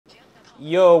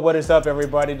Yo, what is up,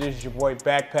 everybody? This is your boy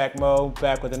Backpack Mo,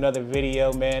 back with another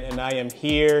video, man. And I am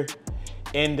here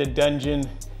in the dungeon,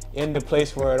 in the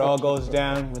place where it all goes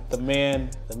down with the man,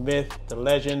 the myth, the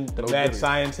legend, the mad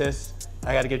scientist.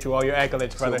 I got to get you all your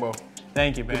accolades, brother.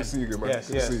 Thank you, man. Good to see you again, man. Yes,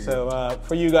 yes. So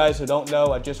for you guys who don't know,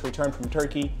 I just returned from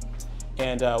Turkey.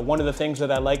 And one of the things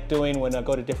that I like doing when I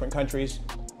go to different countries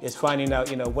is finding out,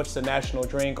 what's the national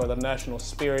drink or the national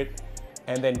spirit,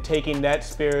 and then taking that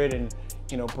spirit and,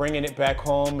 bringing it back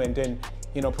home and then,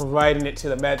 providing it to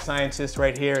the mad scientist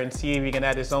right here and see if he can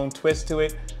add his own twist to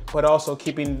it, but also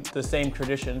keeping the same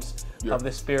traditions of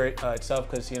the spirit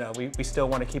itself, because, we still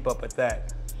want to keep up with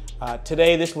that.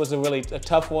 Today, this was a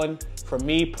tough one for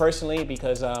me personally,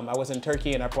 because I was in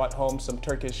Turkey and I brought home some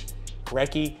Turkish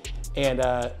Raki. And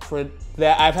for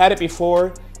that, I've had it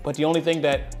before, but the only thing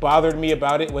that bothered me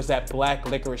about it was that black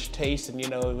licorice taste, and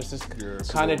it was just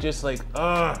kind of just like,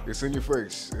 it's in your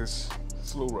face.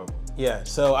 It's a little rough. Yeah,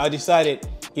 so I decided,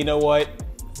 you know what?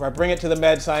 If I bring it to the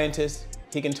mad scientist,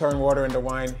 he can turn water into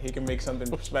wine. He can make something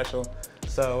special.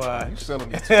 So you selling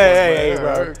me hey,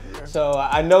 bro. So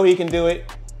I know he can do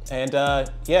it, and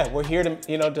yeah, we're here to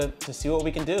to see what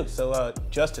we can do. So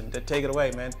Justin, take it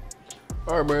away, man.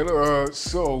 All right, man.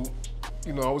 So,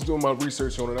 I was doing my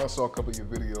research on it. I saw a couple of your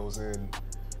videos, and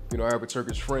I have a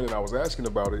Turkish friend, and I was asking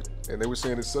about it, and they were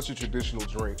saying it's such a traditional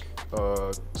drink.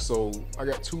 So I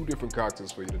got two different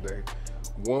cocktails for you today.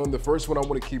 The first one, I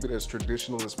want to keep it as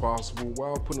traditional as possible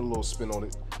while putting a little spin on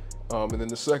it. And then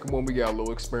the second one, we got a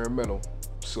little experimental.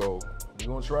 So we're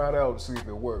gonna try it out and see if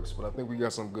it works. But I think we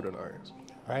got something good in our hands.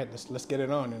 All right, let's get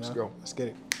it on. Let's go. Let's get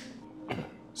it.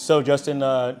 So Justin,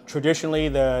 traditionally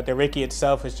the Raki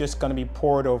itself is just going to be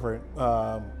poured over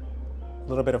a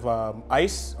little bit of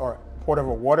ice, or poured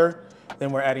over water.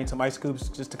 Then we're adding some ice cubes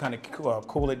just to kind of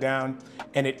cool it down,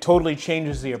 and it totally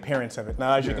changes the appearance of it.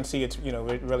 Now, as you can see, it's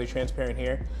really transparent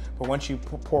here. But once you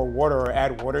pour water or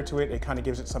add water to it, it kind of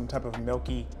gives it some type of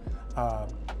milky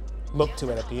look to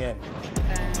it at the end.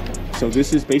 So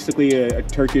this is basically a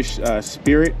Turkish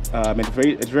spirit.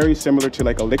 It's very similar to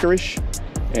like a licorice.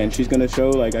 And she's gonna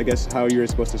show, I guess, how you're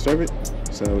supposed to serve it.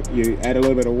 So you add a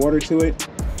little bit of water to it.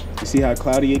 You see how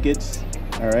cloudy it gets?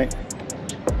 All right.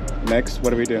 Next, what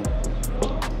do we do?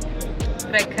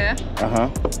 Raki.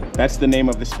 That's the name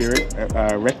of the spirit.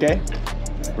 Raki?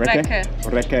 Raki.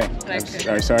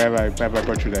 Sorry if I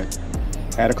butchered that.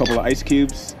 Add a couple of ice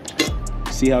cubes.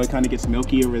 See how it kind of gets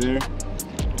milky over there?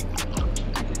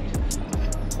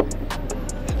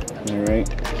 All right.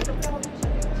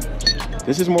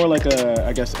 This is more like a,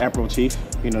 I guess, aperitif,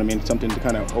 you know what I mean? Something to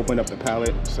kind of open up the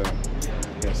palate. So,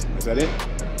 yes, is that it?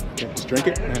 Yeah, just drink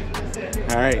it?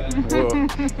 All right. Whoa.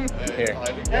 Here.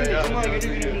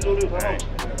 Right.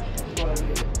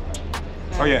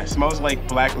 Oh yeah, it smells like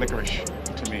black licorice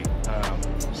to me.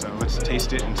 So let's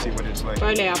taste it and see what it's like.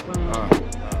 Wait,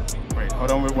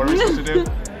 hold on, what are we supposed to do?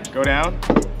 Go down.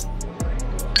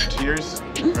 Cheers.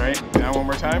 Right, down one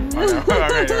more time. Oh, no. All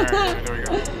right, there we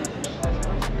go.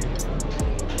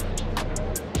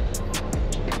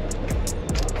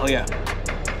 Oh yeah,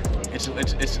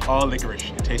 it's all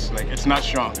licorice. It tastes like, it's not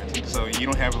strong, so you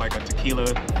don't have like a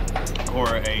tequila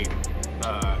or a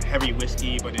heavy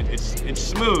whiskey, but it's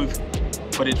smooth,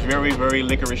 but it's very, very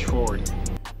licorice forward.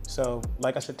 So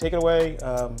like I said, take it away.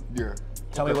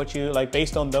 Tell me what you like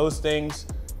based on those things.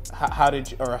 What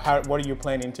are you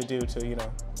planning to do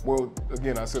to Well,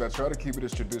 again, I said I try to keep it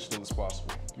as traditional as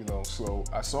possible. So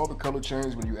I saw the color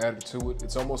change when you added to it.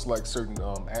 It's almost like certain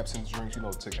absinthe drinks,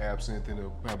 take absinthe and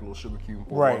they'll have a little sugar cube and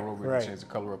pour water over it and change the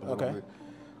color up a little bit.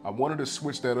 I wanted to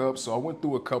switch that up, so I went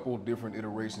through a couple different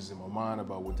iterations in my mind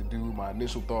about what to do. My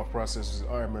initial thought process is,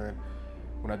 all right, man,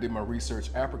 when I did my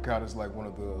research, apricot is like one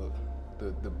of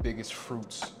the biggest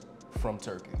fruits from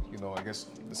Turkey. I guess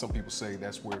some people say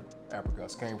that's where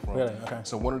apricots came from. Really? Okay.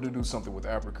 So I wanted to do something with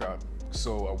apricot.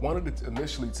 So I wanted to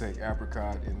initially take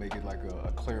apricot and make it like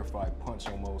a clarified punch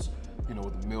almost,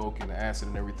 with the milk and the acid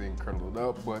and everything, curdle it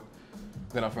up. But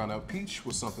then I found out peach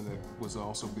was something that was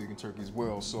also big in Turkey as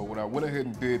well. So what I went ahead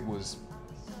and did was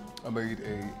I made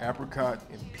a apricot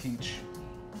and peach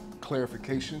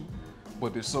clarification,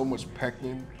 but there's so much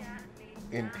pectin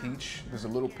in peach. There's a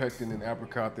little pectin in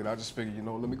apricot that I just figured,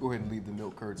 let me go ahead and leave the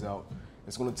milk curds out.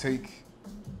 It's gonna take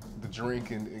the drink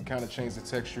and kind of change the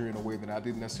texture in a way that I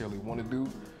didn't necessarily want to do.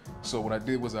 So what I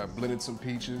did was I blended some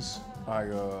peaches, I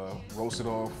roasted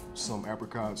off some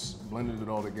apricots, blended it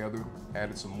all together,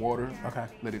 added some water,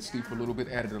 let it steep for a little bit,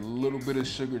 added a little bit of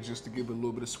sugar just to give it a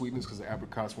little bit of sweetness because the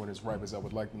apricots weren't as ripe as I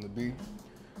would like them to be.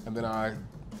 And then I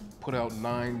put out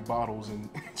 9 bottles and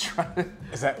try to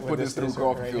put this through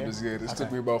coffee filters. Yeah, this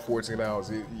took me about 14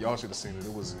 hours. Y'all should have seen it.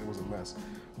 It was a mess.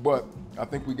 But I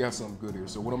think we got something good here.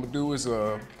 So what I'm gonna do is,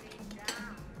 well,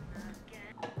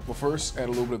 first add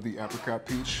a little bit of the apricot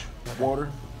peach water.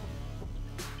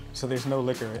 So there's no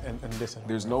liquor in this?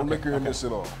 There's no liquor in this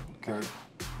at all. Okay.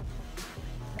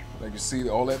 Like you see,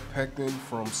 all that pectin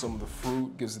from some of the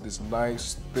fruit gives it this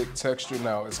nice, thick texture.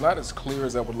 Now, it's not as clear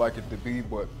as I would like it to be,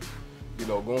 but you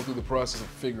know, going through the process of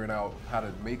figuring out how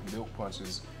to make milk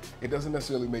punches, it doesn't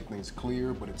necessarily make things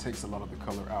clear, but it takes a lot of the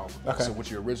color out. Okay. So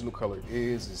what your original color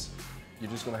is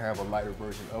you're just gonna have a lighter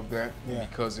version of that. Yeah.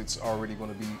 Because it's already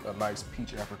gonna be a nice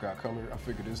peach apricot color. I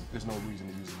figured there's no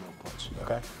reason to use a milk punch.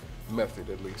 Okay. Method,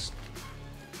 at least.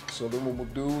 So then what we'll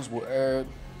do is we'll add,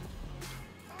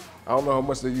 I don't know how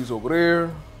much they use over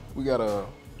there. We got a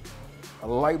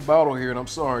light bottle here, and I'm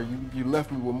sorry, you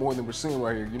left me with more than we're seeing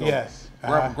right here. You know, yes.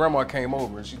 Grandma came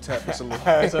over and she tapped us a little.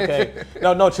 It's okay.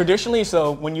 No, traditionally,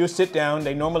 so when you sit down,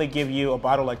 they normally give you a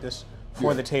bottle like this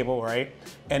for the table, right?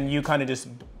 And you kind of just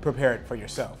prepare it for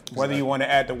yourself. Exactly. Whether you want to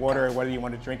add the water or whether you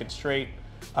want to drink it straight,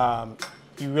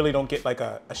 you really don't get like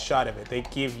a shot of it. They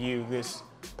give you this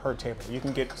per table. You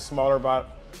can get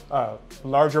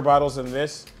larger bottles than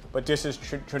this, but this is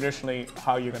traditionally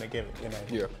how you're going to give it, you know.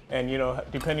 Yeah. And you know,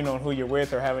 depending on who you're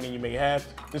with or how many you may have,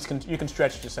 you can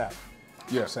stretch this out.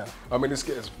 Yeah. So. I mean, it's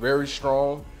very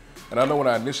strong, and I know when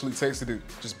I initially tasted it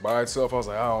just by itself, I was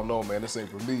like, I don't know, man, this ain't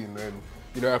for me. And then,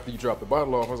 you know, after you drop the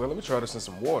bottle off, I was like, let me try this in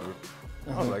some water.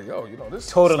 I was like, yo, you know, this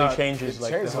totally changes. It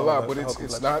changes a lot, but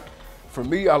it's not. For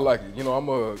me, I like it. You know, I'm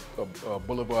a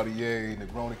Boulevardier,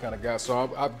 Negroni kind of guy,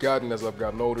 so I've gotten, as I've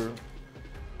gotten older,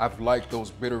 I've liked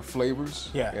those bitter flavors.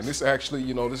 Yeah. And this actually,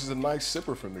 you know, this is a nice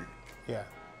sipper for me. Yeah.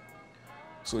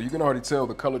 So you can already tell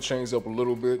the color changed up a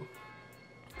little bit.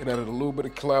 It added a little bit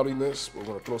of cloudiness. We're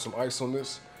gonna throw some ice on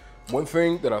this. One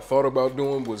thing that I thought about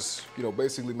doing was, you know,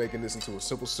 basically making this into a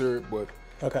simple syrup, but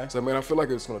so I mean, I feel like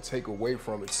it's gonna take away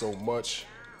from it so much.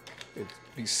 It'd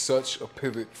be such a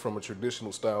pivot from a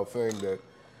traditional style thing that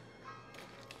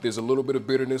there's a little bit of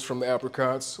bitterness from the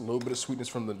apricots, a little bit of sweetness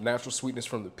from the natural sweetness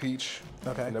from the peach.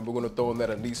 Okay. And then we're gonna throw in that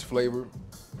anise flavor.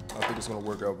 I think it's gonna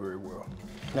work out very well.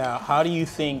 Now, how do you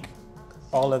think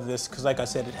all of this, because like I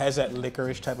said, it has that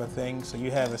licorice type of thing, so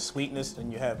you have a sweetness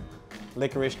and you have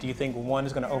licorice. Do you think one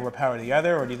is gonna overpower the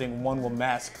other, or do you think one will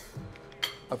mask?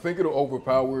 I think it'll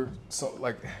overpower,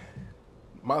 like,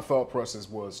 my thought process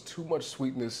was too much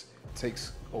sweetness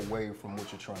takes away from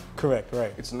what you're trying to do. Correct,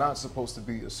 right. It's not supposed to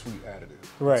be a sweet additive.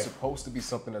 Right. It's supposed to be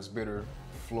something that's bitter,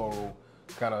 floral,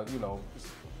 kind of, you know,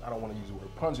 I don't want to use the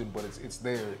word pungent, but it's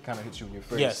there, it kind of hits you in your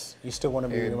face. Yes, you still want to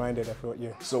be reminded of what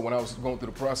you're... So when I was going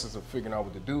through the process of figuring out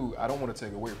what to do, I don't want to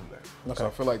take away from that. Okay. So I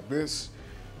feel like this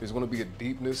is going to be a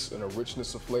deepness and a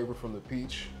richness of flavor from the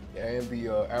peach and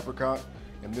the apricot.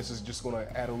 And this is just gonna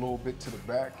add a little bit to the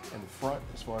back and the front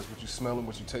as far as what you smell and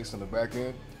what you taste on the back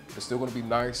end. It's still gonna be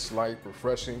nice, light,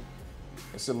 refreshing,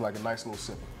 and still like a nice little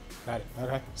sipper. Got it,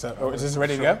 okay. So is this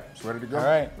ready to go? It's ready to go. All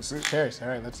right, that's it. Cheers, all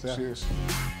right, let's do it. Cheers.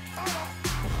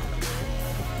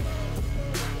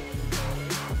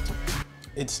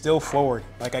 It's still forward,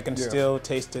 like I can still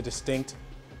taste the distinct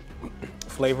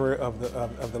flavor of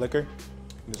the liquor.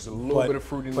 There's a little bit of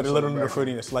fruitiness. But a little bit of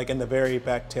fruitiness, like in the very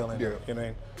back tail end. Yeah. You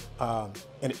know what I mean?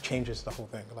 And it changes the whole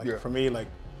thing. Like for me, like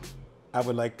I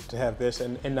would like to have this,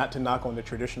 and not to knock on the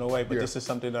traditional way, but this is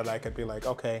something that I could be like,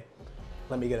 okay,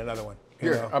 let me get another one.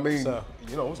 You know? I mean, so,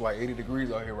 you know, it's like 80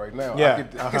 degrees out here right now. Yeah,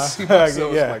 I could see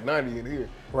myself, yeah. it's like 90 in here.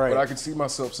 Right. But I can see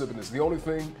myself sipping this. The only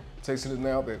thing, tasting it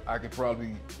now, that I could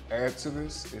probably add to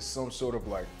this is some sort of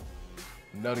like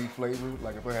nutty flavor.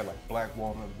 Like if I had like black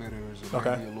walnut bitters or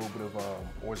maybe a little bit of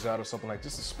orgeat or something, like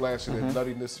just a splash of that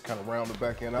nuttiness to kind of round the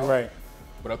back end out. Right.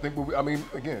 But I think, I mean,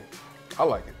 again, I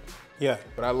like it. Yeah.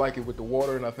 But I like it with the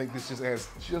water, and I think this just adds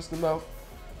just enough,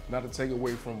 not to take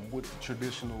away from what the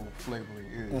traditional flavoring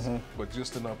is, but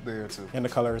just enough there to. And the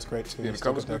color is great too. Yeah, the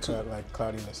color's good too. Like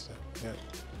cloudiness. Yeah.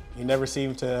 You never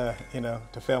seem to, you know,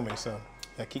 to fail me. So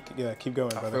yeah, keep going,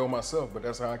 brother. I fail myself, but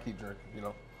that's how I keep drinking, you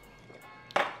know.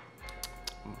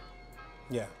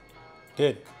 Yeah,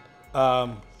 good.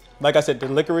 Like I said, the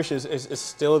licorice is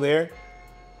still there,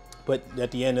 but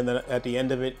at the end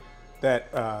of it,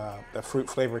 that the fruit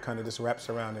flavor kind of just wraps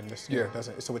around and just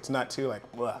doesn't. So it's not too like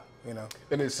blah, you know.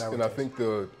 And I think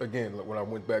again when I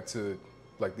went back to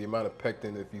like the amount of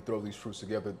pectin, if you throw these fruits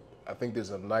together, I think there's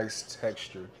a nice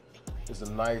texture. There's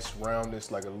a nice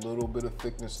roundness, like a little bit of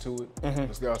thickness to it,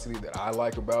 viscosity that I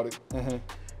like about it,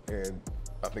 and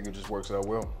I think it just works out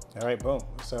well. All right, boom.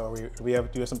 So do we have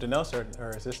something else, or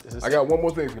is this? I got one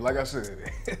more thing for you. Like I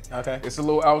said, okay, it's a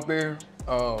little out there.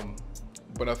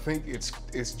 but I think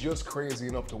it's just crazy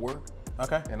enough to work.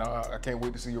 Okay. And I can't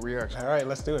wait to see your reaction. All right,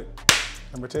 let's do it.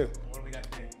 Number 2. What do we got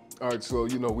today? All right, so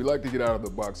you know we like to get out of the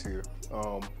box here.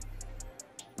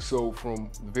 So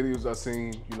from the videos I've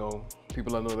seen, you know,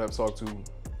 people I know that I've talked to,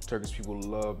 Turkish people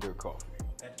love their coffee.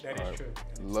 That is true.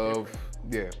 Love,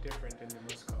 different. Different than the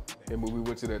most coffee. And when we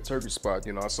went to that Turkish spot,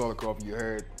 you know, I saw the coffee you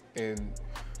had, and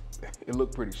it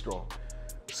looked pretty strong.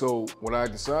 So what I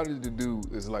decided to do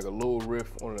is like a little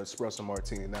riff on an espresso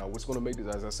martini. Now, what's gonna make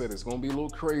this, as I said, it's gonna be a little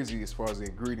crazy as far as the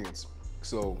ingredients.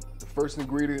 So the first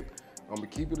ingredient, I'm gonna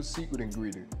keep it a secret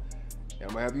ingredient. And I'm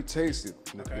gonna have you taste it.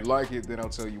 And if you like it, then I'll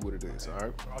tell you what it is, all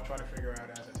right? I'll try to figure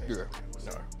out as I taste it.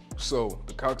 All right. So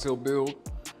the cocktail build,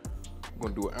 we're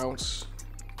gonna do an ounce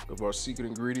of our secret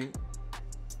ingredient.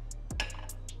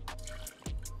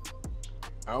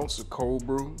 Ounce of cold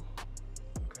brew.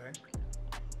 Okay.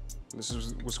 This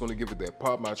is what's gonna give it that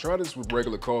pop. Now, I tried this with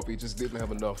regular coffee, it just didn't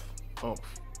have enough oomph.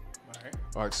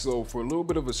 All right, so for a little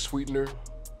bit of a sweetener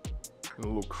and a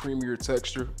little creamier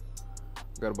texture,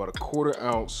 I got about a 1/4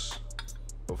 ounce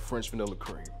of French vanilla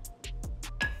cream.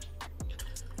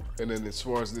 And then as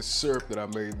far as this syrup that I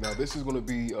made, now this is gonna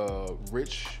be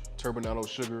rich turbinado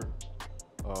sugar,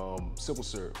 simple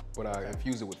syrup, but I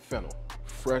infuse it with fennel,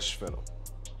 fresh fennel,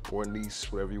 or anise,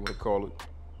 whatever you wanna call it.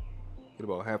 Get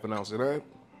about 1/2 ounce of that.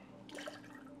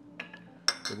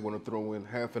 Then we're gonna throw in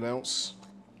 1/2 ounce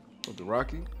of the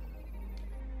Raki.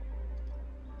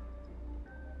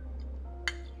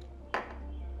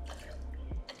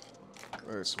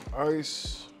 Add some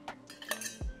ice.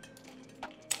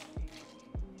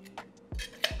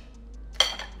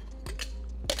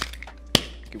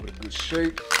 Give it a good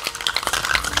shake.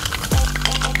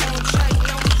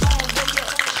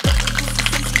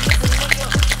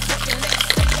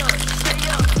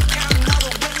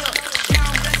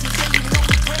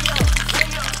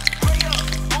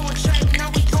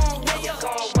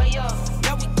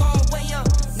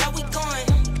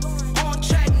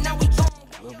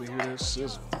 Love to hear that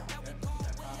sizzle.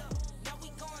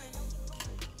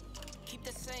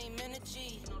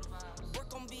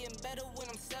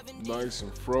 Nice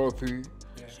and frothy,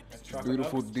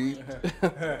 beautiful deep,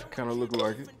 kind of look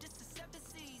like it.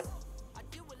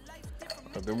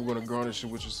 And then we're gonna garnish it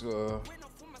with just a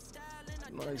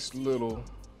nice little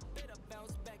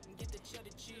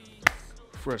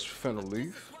fresh fennel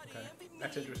leaf. Okay,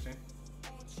 that's interesting.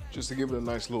 Just to give it a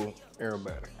nice little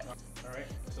aromatic. All right,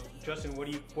 so Justin, what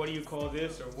do you call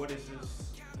this, or what is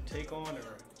this take on, or what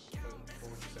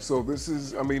would you say? So this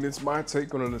is, I mean, it's my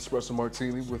take on an espresso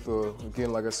martini with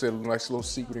again, like I said, a nice little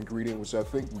secret ingredient, which I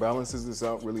think balances this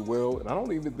out really well. And I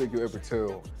don't even think you'll ever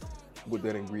tell what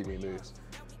that ingredient is.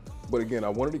 But again, I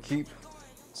wanted to keep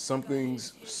some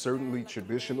things certainly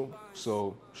traditional.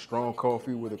 So strong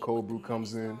coffee where the cold brew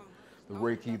comes in, the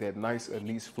Raki, that nice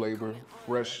anise flavor,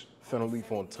 fresh fennel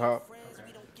leaf on top.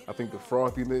 I think the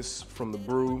frothiness from the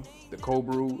brew, the cold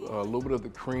brew, a little bit of the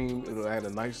cream, it'll add a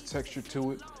nice texture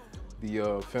to it.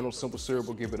 The fennel simple syrup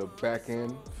will give it a back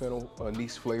end fennel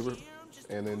anise flavor.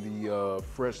 And then the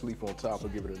fresh leaf on top will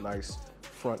give it a nice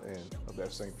front end of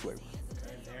that same flavor.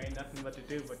 Okay, there ain't nothing but to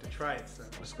do but to try it, so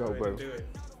let's go, baby. Do it.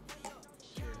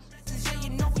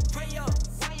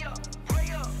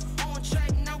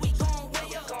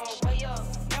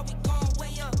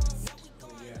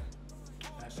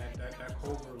 That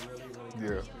cold brew really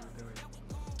yeah.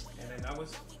 And then I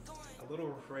was a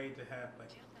little afraid to have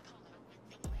like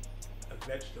a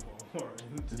vegetable or on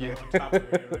top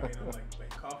of it. You know what I mean? I'm like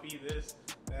coffee, this,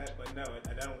 that, but no,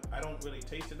 I don't really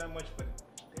taste it that much, but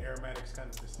the aromatics kind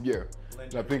of just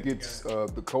blend. And I think it's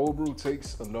the cold brew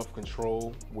takes enough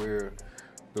control where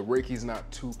the Raki's not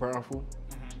too powerful,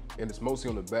 and it's mostly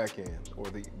on the back end, or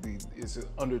it's an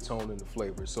undertone in the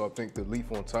flavor. So I think the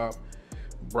leaf on top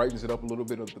brightens it up a little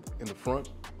bit in the front,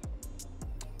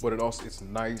 but it's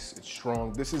nice, it's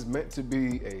strong. This is meant to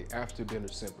be a after dinner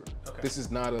simper. Okay. This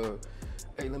is not a,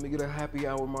 hey, let me get a happy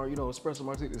hour espresso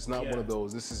martini. It's not one of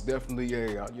those. This is definitely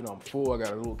a, I'm full, I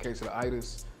got a little case of the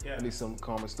itis. I need something to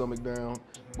calm my stomach down,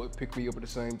 but pick me up at the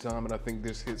same time, and I think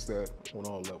this hits that on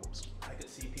all levels. I could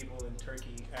see people in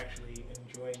Turkey actually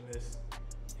enjoying this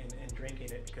and drinking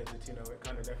it, because it's, it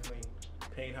kind of definitely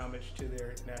paying homage to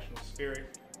their national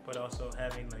spirit, but also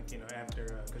having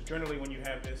after, because generally when you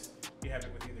have this, you have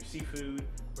it with either seafood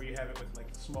or you have it with like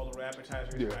smaller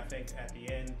appetizers. But I think at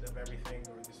the end of everything,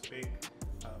 or this big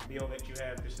meal that you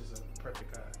have, this is a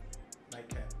perfect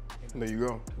nightcap. There you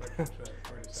go.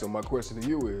 So my question to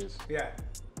you is,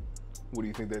 what do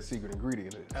you think that secret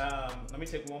ingredient is? Let me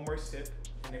take one more sip,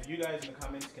 and if you guys in the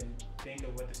comments can think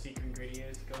of what the secret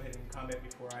ingredient is, go ahead and comment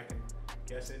before I can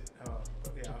guess it.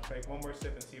 Yeah, I'll take one more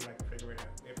sip and see if I can figure it out.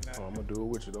 If not, I'm gonna do it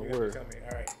with you. Don't you're worry. gonna tell me.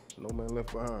 All right. No man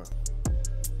left behind.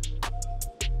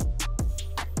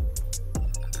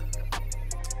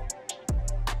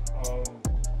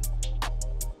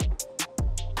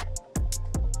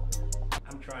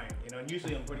 I'm trying. You know, and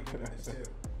usually I'm pretty good at this too.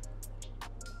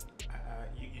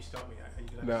 You stumped me.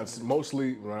 Now, it's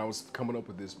mostly when I was coming up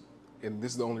with this, and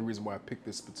this is the only reason why I picked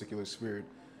this particular spirit.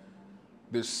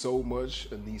 There's so much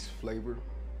anise flavor.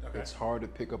 Okay. It's hard to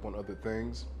pick up on other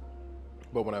things.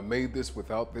 But when I made this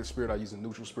without this spirit, I used a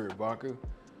neutral spirit vodka.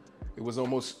 It was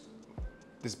almost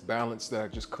this balance that I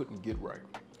just couldn't get right.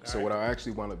 So what I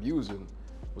actually wound up using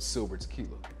was silver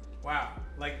tequila. Wow.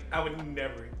 Like, I would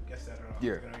never guess that at all.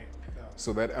 Yeah. You know what I mean?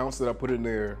 So that ounce that I put in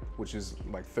there, which is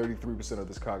like 33% of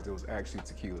this cocktail, is actually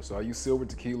tequila. So I use silver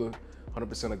tequila,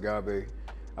 100% agave.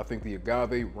 I think the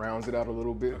agave rounds it out a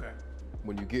little bit. Okay.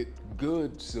 When you get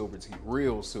good silver tequila,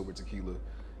 real silver tequila,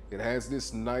 it has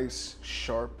this nice,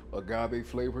 sharp agave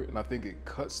flavor, and I think it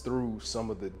cuts through some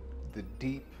of the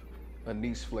deep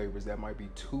anise flavors that might be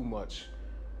too much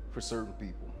for certain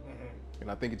people. And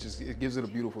I think it gives it a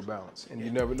beautiful balance, and you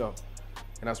never know.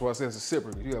 And that's why I say it's a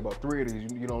sipper. You got about 3 of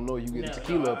these, you don't know you get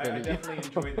tequila up in it. I definitely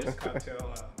enjoyed this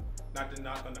cocktail. Not to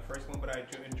knock on the first one, but I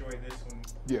enjoyed this one.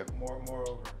 Yeah.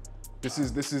 Moreover. This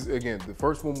is again, the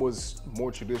first one was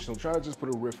more traditional. Trying to just put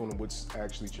a riff on what's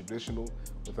actually traditional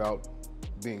without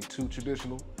being too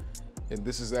traditional. And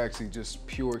this is actually just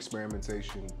pure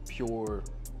experimentation, pure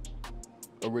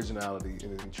originality,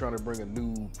 and trying to bring a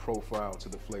new profile to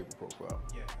the flavor profile.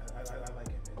 Yeah, I like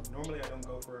it. And normally I don't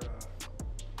go for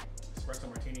espresso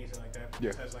martinis and like that, but Yeah.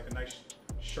 this has like a nice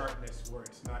sharpness where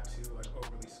it's not too like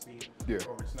overly sweet, Yeah.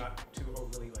 or it's not too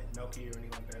overly like milky or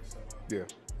anything like that. So Yeah,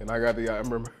 and I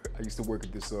remember I used to work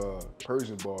at this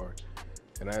Persian bar,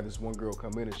 and I had this one girl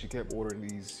come in and she kept ordering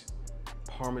these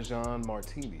Parmesan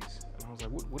martinis. And I was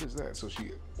like, what is that? So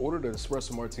she ordered an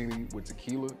espresso martini with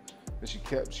tequila, and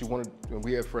she wanted, and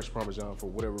we had fresh Parmesan for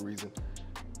whatever reason,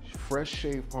 fresh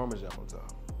shaved Parmesan on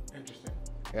top. interesting.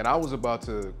 And I was about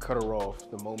to cut her off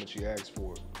the moment she asked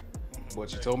for it. But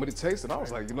she told me to taste it. I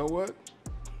was like, you know what?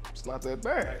 It's not that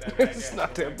bad. It's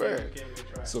not that bad.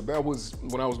 So that was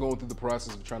when I was going through the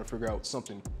process of trying to figure out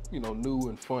something, new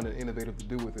and fun and innovative to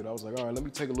do with it. I was like, all right, let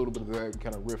me take a little bit of that and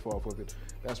kind of riff off of it.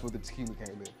 That's where the tequila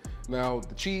came in. Now,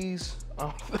 the cheese,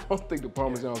 I don't think the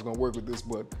Parmesan is going to work with this,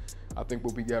 but I think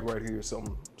what we got right here is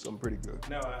something pretty good.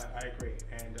 No, I agree.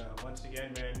 And once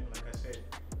again, man, like I said,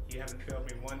 you haven't failed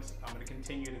me once. I'm going to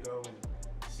continue to go and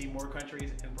see more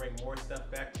countries and bring more stuff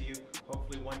back to you.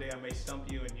 Hopefully one day I may stump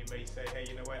you and you may say, hey,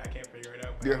 you know what, I can't figure it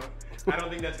out. But Yeah. I don't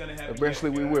think that's going to happen.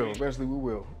 Eventually yet, we will. Eventually we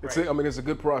will. Right. It's a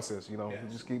good process, Yeah. You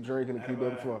just keep drinking and keep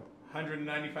having fun.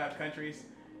 195 countries,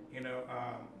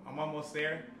 I'm almost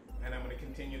there, and I'm going to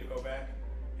continue to go back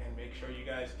and make sure you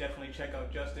guys definitely check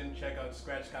out Justin, check out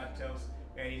Scratch Cocktails,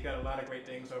 and he's got a lot of great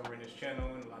things over in his channel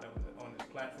and a lot of on his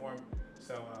platform.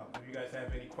 So if you guys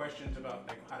have any questions about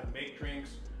like how to make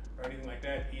drinks or anything like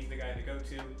that, he's the guy to go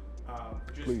to.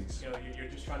 Please. You're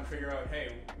just trying to figure out,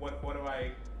 hey, what do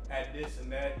I add this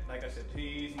and that? Like I said,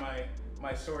 he's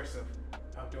my source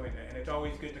of doing that, and it's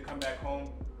always good to come back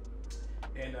home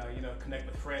and connect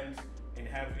with friends and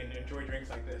enjoy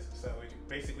drinks like this. So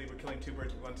basically, we're killing two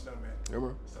birds with one stone, man. Yeah,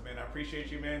 man. So man, I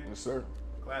appreciate you, man. Yes, sir.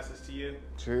 Glasses to you.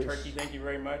 Cheers. Turkey, thank you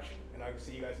very much, and I'll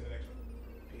see you guys in the next one.